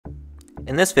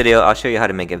In this video, I'll show you how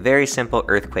to make a very simple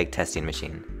earthquake testing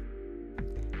machine.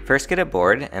 First, get a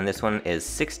board, and this one is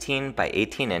 16 by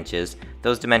 18 inches.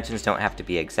 Those dimensions don't have to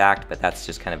be exact, but that's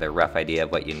just kind of a rough idea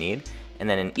of what you need. And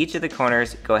then in each of the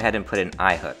corners, go ahead and put an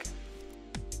eye hook.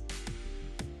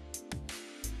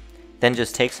 Then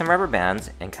just take some rubber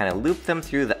bands and kind of loop them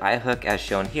through the eye hook as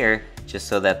shown here, just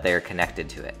so that they're connected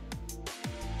to it.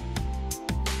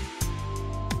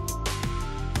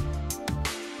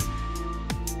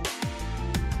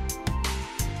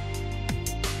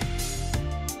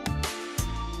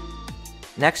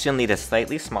 Next, you'll need a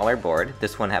slightly smaller board.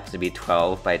 This one happens to be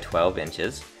 12 by 12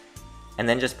 inches. And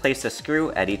then just place a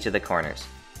screw at each of the corners.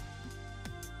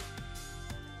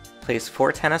 Place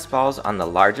 4 tennis balls on the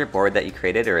larger board that you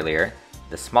created earlier.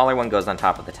 The smaller one goes on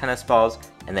top of the tennis balls,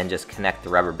 and then just connect the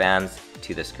rubber bands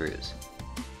to the screws.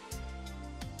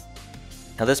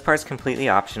 Now this part's completely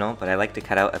optional, but I like to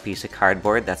cut out a piece of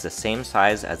cardboard that's the same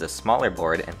size as a smaller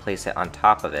board and place it on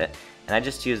top of it. And I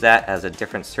just use that as a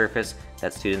different surface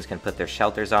that students can put their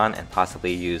shelters on and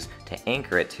possibly use to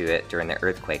anchor it to it during the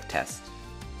earthquake test.